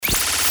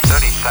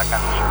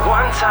seconds.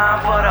 One time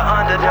for the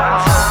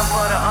underdog.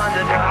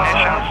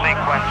 Ignition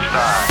sequence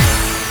start.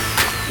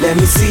 Let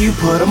me see you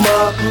put 'em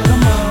up.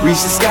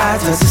 Reach the sky,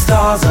 touch the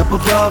stars up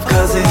above.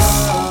 Cause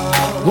it's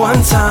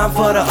one time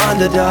for the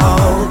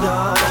underdog.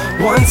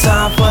 One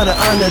time for the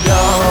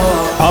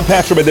underdog. I'm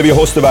Patrick Bet-David,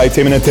 host of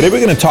iTainment, and today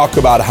we're going to talk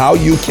about how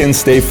you can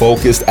stay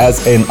focused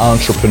as an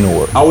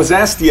entrepreneur. I was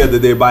asked the other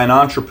day by an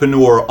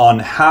entrepreneur on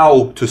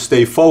how to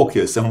stay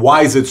focused and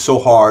why is it so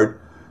hard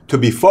to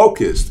be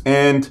focused.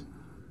 And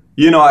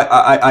you know,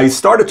 I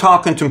started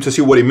talking to him to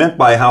see what he meant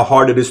by how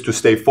hard it is to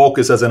stay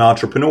focused as an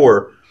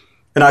entrepreneur.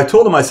 And I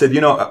told him, I said, you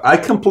know, I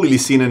completely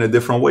see it in a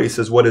different way. He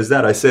says, what is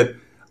that? I said,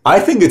 I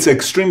think it's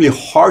extremely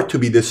hard to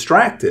be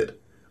distracted.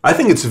 I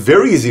think it's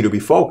very easy to be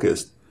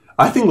focused.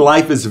 I think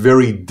life is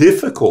very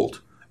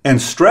difficult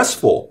and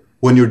stressful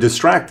when you're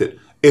distracted.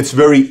 It's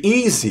very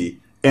easy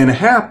and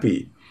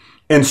happy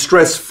and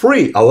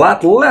stress-free, a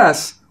lot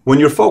less when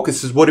you're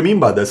focused. Is what do you mean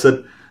by that? I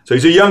said, so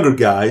he's a younger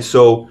guy.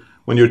 So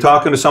when you're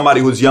talking to somebody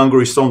who's younger,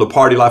 he's still in the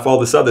party life, all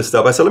this other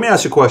stuff. I said, let me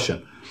ask you a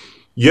question.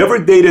 You ever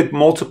dated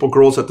multiple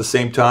girls at the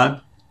same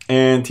time?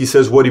 And he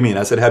says, what do you mean?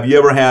 I said, have you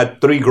ever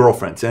had 3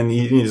 girlfriends? And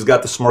he's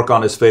got the smirk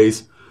on his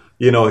face.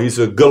 You know, he's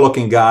a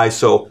good-looking guy.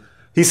 So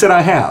he said,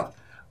 I have.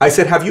 I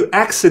said, have you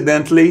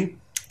accidentally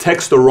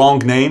texted the wrong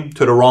name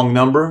to the wrong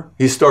number?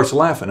 He starts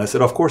laughing. I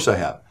said, of course I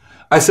have.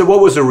 I said,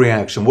 what was the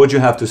reaction? What did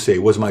you have to say?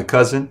 Was my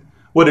cousin?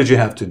 What did you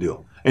have to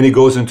do? And he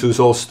goes into his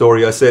whole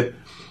story. I said,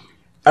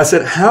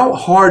 how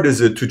hard is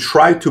it to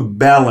try to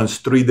balance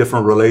 3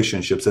 different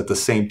relationships at the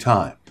same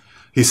time?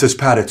 He says,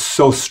 Pat, it's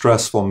so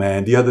stressful,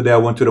 man. The other day I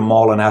went to the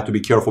mall and I had to be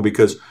careful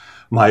because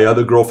my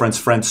other girlfriend's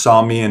friend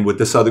saw me, and with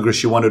this other girl,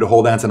 she wanted to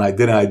hold hands, and I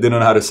didn't know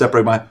how to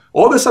separate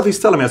all this stuff he's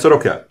telling me. I said,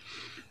 okay.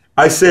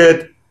 I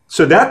said,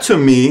 so that to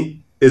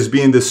me is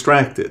being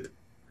distracted.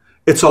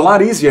 It's a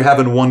lot easier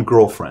having one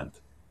girlfriend.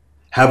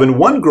 Having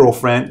one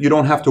girlfriend, you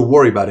don't have to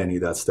worry about any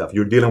of that stuff.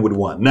 You're dealing with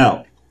one.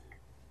 Now,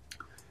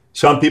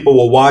 some people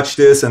will watch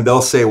this and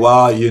they'll say,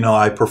 well, you know,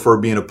 I prefer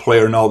being a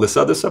player and all this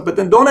other stuff. But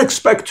then don't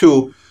expect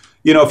to,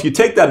 you know, if you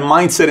take that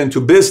mindset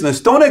into business,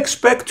 don't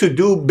expect to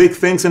do big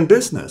things in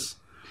business.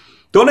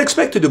 Don't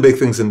expect to do big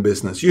things in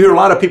business. You hear a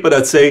lot of people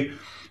that say,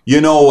 you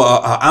know,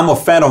 I'm a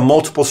fan of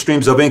multiple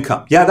streams of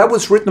income. Yeah, that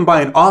was written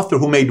by an author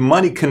who made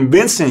money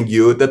convincing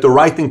you that the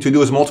right thing to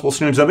do is multiple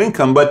streams of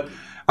income. But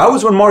I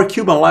was with Mark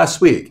Cuban last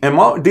week,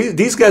 and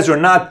these guys are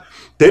not,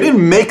 they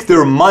didn't make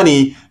their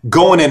money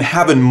going and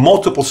having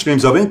multiple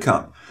streams of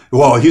income.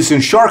 Well, he's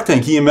in Shark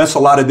Tank. He invests a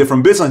lot of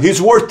different business.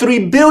 He's worth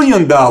 $3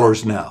 billion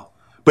now.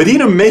 But he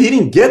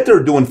didn't get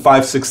there doing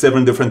 5, 6,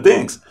 7 different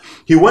things.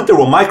 He went there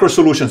with Micro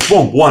Solutions,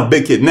 boom, one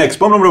big hit, next,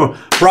 boom, boom, boom,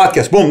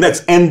 broadcast, boom,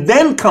 next. And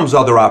then comes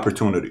other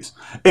opportunities.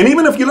 And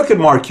even if you look at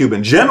Mark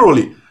Cuban,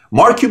 generally,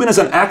 Mark Cuban is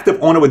an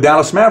active owner with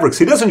Dallas Mavericks.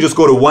 He doesn't just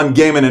go to one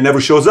game and it never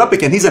shows up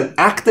again. He's an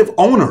active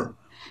owner.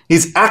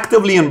 He's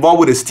actively involved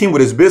with his team,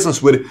 with his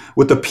business, with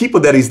the people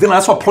that he's dealing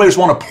with. That's why players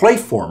want to play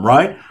for him,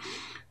 right?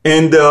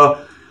 And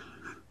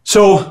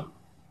so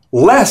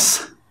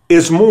less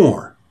is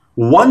more.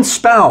 One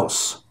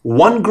spouse,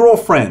 one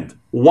girlfriend,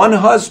 one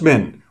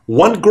husband,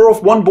 one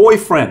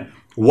boyfriend,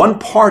 one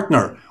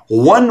partner,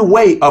 one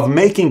way of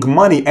making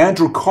money.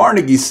 Andrew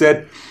Carnegie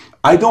said,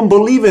 I don't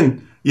believe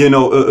in,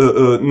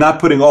 not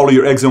putting all of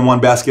your eggs in one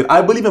basket.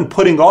 I believe in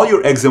putting all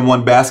your eggs in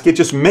one basket,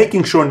 just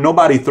making sure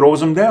nobody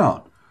throws them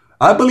down.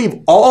 I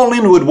believe all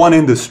in with one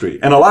industry.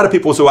 And a lot of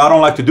people say, well, I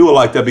don't like to do it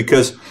like that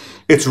because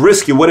it's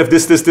risky. What if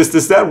this,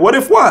 that? What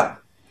if what?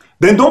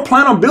 Then don't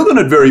plan on building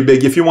it very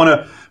big if you want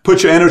to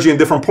put your energy in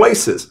different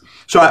places.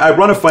 So I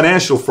run a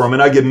financial firm,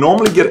 and I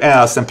normally get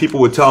asked, and people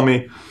would tell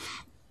me,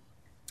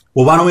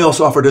 well, why don't we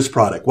also offer this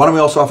product? Why don't we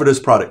also offer this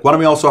product? Why don't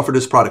we also offer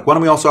this product? Why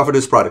don't we also offer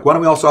this product? Why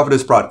don't we also offer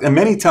this product? And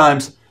many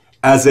times,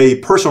 as a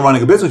person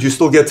running a business, you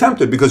still get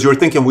tempted because you're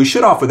thinking we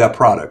should offer that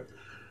product.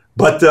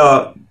 But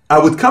I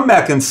would come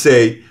back and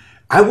say,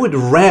 I would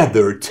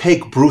rather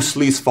take Bruce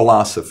Lee's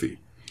philosophy.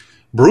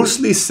 Bruce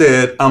Lee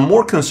said, I'm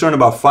more concerned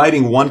about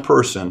fighting one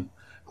person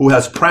who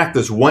has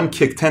practiced one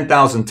kick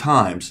 10,000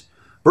 times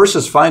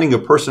versus finding a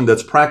person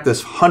that's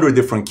practiced 100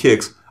 different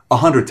kicks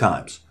 100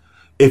 times.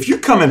 If you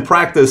come and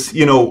practice,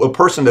 a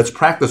person that's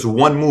practiced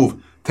one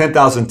move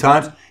 10,000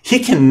 times, he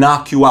can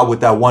knock you out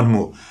with that one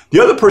move. The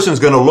other person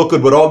is going to look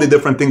at what all the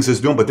different things he's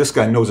doing, but this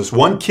guy knows this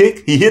one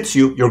kick, he hits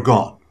you, you're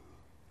gone.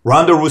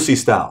 Ronda Rousey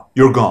style,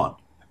 you're gone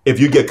if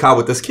you get caught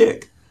with this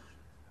kick.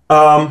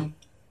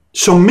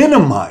 So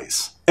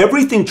minimize.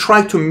 Everything,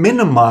 try to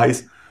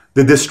minimize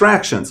the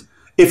distractions.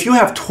 If you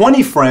have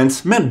 20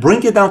 friends, man,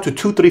 bring it down to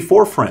 2, 3,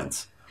 4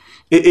 friends.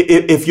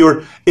 If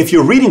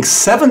you're reading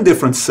 7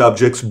 different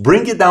subjects,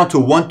 bring it down to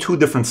 1, 2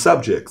 different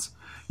subjects.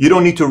 You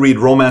don't need to read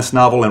romance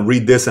novel and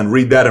read this and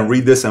read that and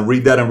read this and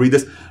read that and read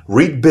this.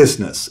 Read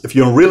business. If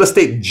you're in real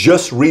estate,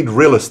 just read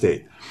real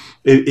estate.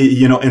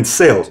 And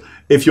sales.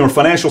 If you're in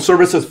financial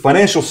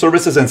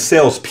services and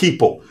sales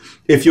people.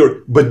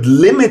 But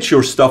limit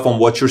your stuff on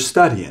what you're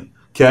studying.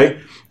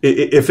 Okay?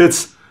 If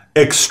it's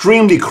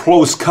extremely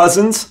close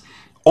cousins,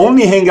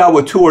 only hang out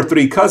with 2 or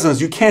 3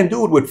 cousins. You can't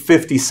do it with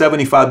 50,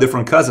 75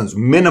 different cousins.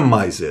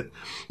 Minimize it.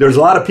 There's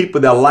a lot of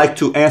people that like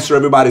to answer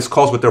everybody's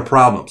calls with their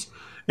problems.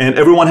 And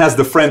everyone has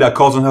the friend that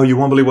calls them, oh, you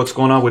won't believe what's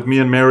going on with me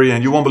and Mary,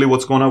 and you won't believe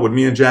what's going on with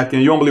me and Jackie,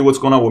 and you won't believe what's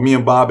going on with me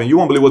and Bob, and you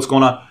won't believe what's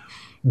going on.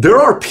 There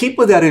are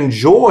people that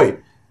enjoy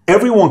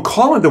everyone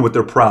calling them with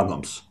their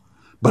problems.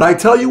 But I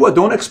tell you what,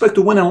 don't expect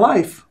to win in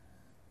life.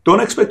 Don't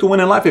expect to win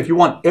in life if you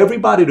want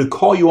everybody to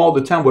call you all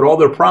the time with all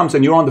their problems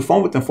and you're on the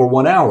phone with them for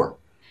 1 hour.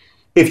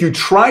 If you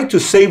try to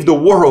save the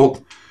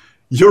world,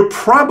 you're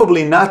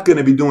probably not going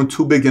to be doing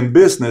too big in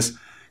business,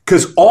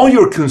 because all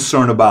you're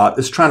concerned about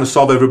is trying to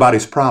solve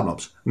everybody's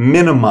problems.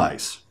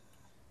 Minimize.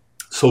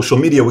 Social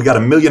media, we got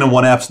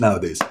 1,000,001 apps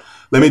nowadays.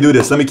 Let me do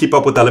this. Let me keep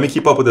up with that. Let me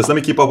keep up with this. Let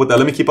me keep up with that.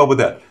 Let me keep up with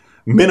that.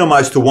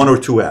 Minimize to 1 or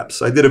 2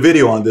 apps. I did a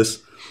video on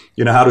this,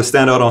 how to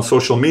stand out on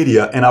social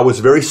media. And I was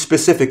very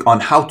specific on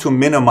how to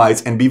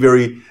minimize and be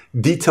very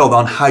detailed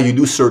on how you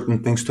do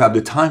certain things to have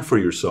the time for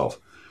yourself.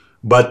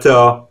 But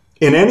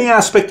in any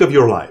aspect of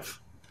your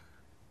life,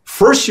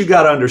 first you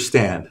got to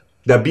understand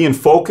that being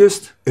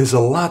focused is a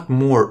lot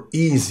more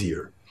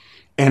easier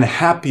and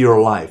happier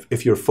life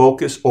if you're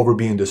focused over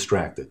being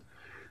distracted.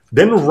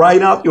 Then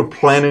write out your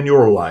plan in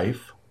your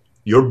life,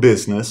 your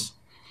business.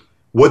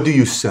 What do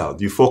you sell?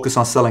 Do you focus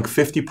on selling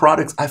 50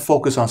 products? I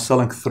focus on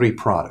selling 3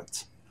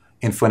 products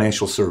in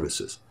financial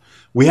services.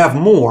 We have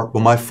more,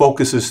 but my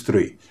focus is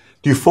 3.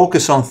 Do you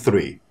focus on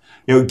 3?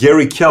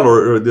 Gary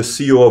Keller, the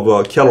CEO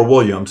of Keller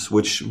Williams,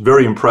 which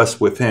very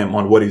impressed with him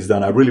on what he's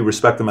done. I really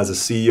respect him as a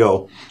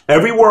CEO.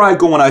 Everywhere I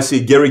go when I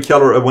see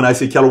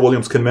Keller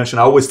Williams convention,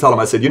 I always tell them,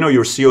 I said,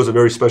 your CEO is a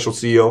very special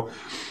CEO.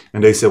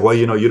 And they said, well,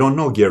 you don't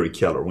know Gary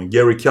Keller. When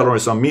Gary Keller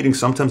is on meetings,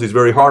 sometimes he's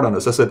very hard on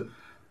us. I said,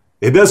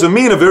 it doesn't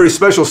mean a very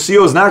special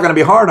CEO is not going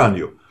to be hard on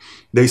you.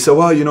 They said,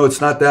 well,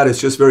 it's not that. It's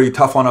just very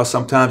tough on us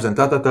sometimes. And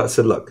I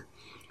said, look,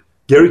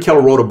 Gary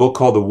Keller wrote a book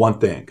called The One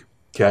Thing.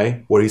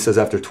 Okay, where he says,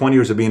 after 20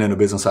 years of being in a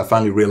business, I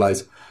finally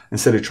realized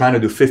instead of trying to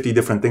do 50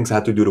 different things, I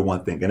had to do the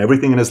one thing. And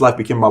everything in his life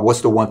became about what's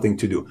the one thing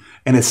to do.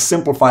 And it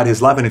simplified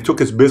his life, and it took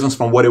his business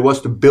from what it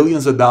was to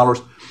billions of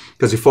dollars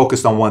because he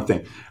focused on one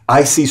thing.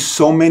 I see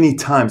so many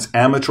times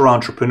amateur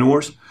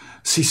entrepreneurs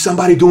see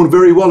somebody doing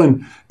very well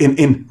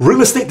in real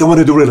estate, they want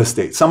to do real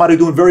estate. Somebody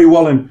doing very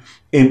well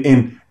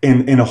in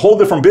a whole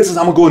different business,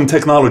 I'm going to go in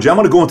technology. I'm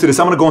going to go into this,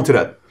 I'm going to go into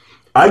that.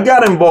 I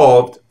got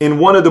involved in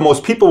one of the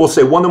most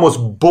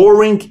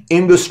boring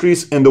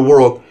industries in the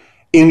world,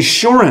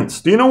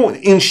 insurance. Do you know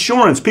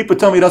insurance? People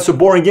tell me that's a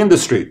boring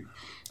industry.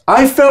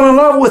 I fell in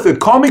love with it.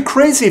 Call me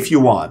crazy if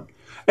you want.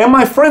 And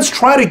my friends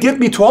try to get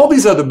me to all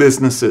these other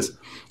businesses.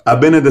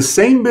 I've been in the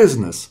same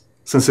business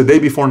since the day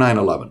before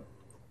 9/11.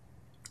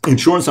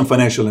 Insurance and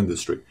financial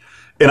industry.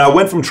 And I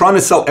went from trying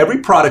to sell every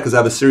product, because I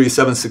have a Series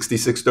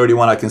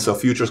 76631, I can sell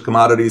futures,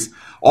 commodities,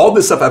 all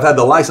this stuff I've had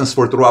the license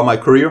for throughout my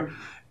career.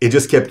 It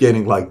just kept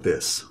getting like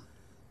this,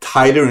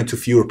 tighter into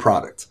fewer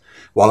products.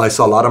 While I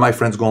saw a lot of my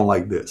friends going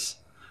like this.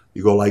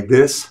 You go like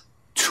this,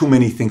 too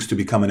many things to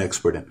become an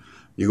expert in.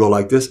 You go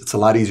like this, it's a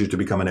lot easier to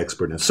become an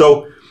expert in.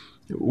 So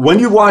when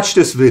you watch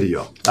this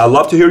video, I'd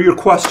love to hear your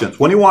questions.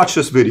 When you watch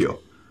this video,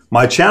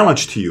 my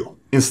challenge to you,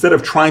 instead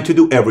of trying to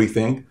do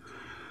everything,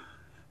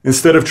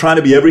 instead of trying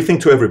to be everything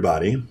to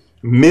everybody,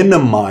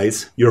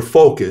 minimize your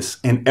focus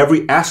in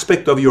every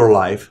aspect of your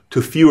life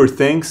to fewer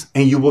things,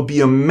 and you will be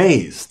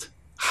amazed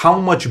how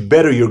much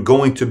better you're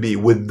going to be.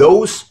 With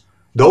those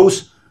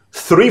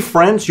 3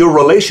 friends, your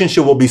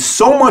relationship will be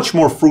so much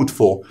more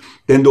fruitful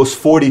than those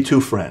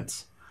 42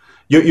 friends.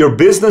 Your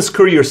business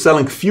career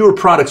selling fewer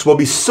products will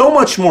be so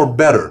much more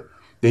better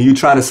than you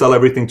trying to sell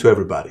everything to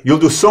everybody. You'll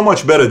do so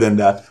much better than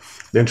that,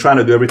 than trying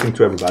to do everything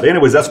to everybody.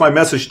 Anyways, that's my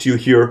message to you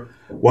here.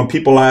 When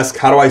people ask,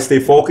 how do I stay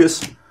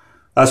focused?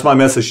 That's my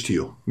message to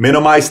you.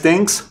 Minimize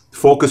things,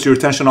 focus your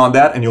attention on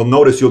that, and you'll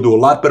notice you'll do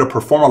a lot better,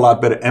 perform a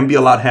lot better, and be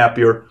a lot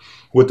happier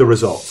with the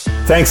results.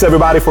 Thanks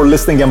everybody for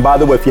listening. And by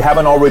the way, if you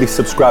haven't already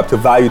subscribed to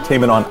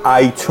Valuetainment on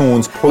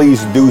iTunes,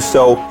 please do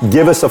so.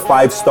 Give us a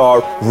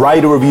 5-star,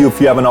 write a review if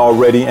you haven't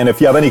already. And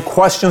if you have any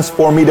questions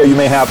for me that you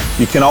may have,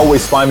 you can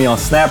always find me on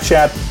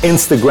Snapchat,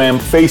 Instagram,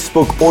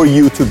 Facebook, or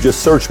YouTube.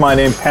 Just search my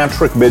name,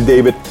 Patrick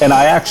Bet-David. And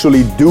I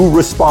actually do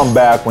respond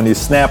back when you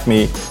snap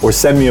me or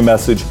send me a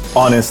message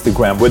on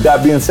Instagram. With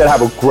that being said,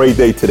 have a great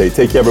day today.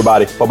 Take care,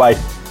 everybody.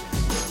 Bye-bye.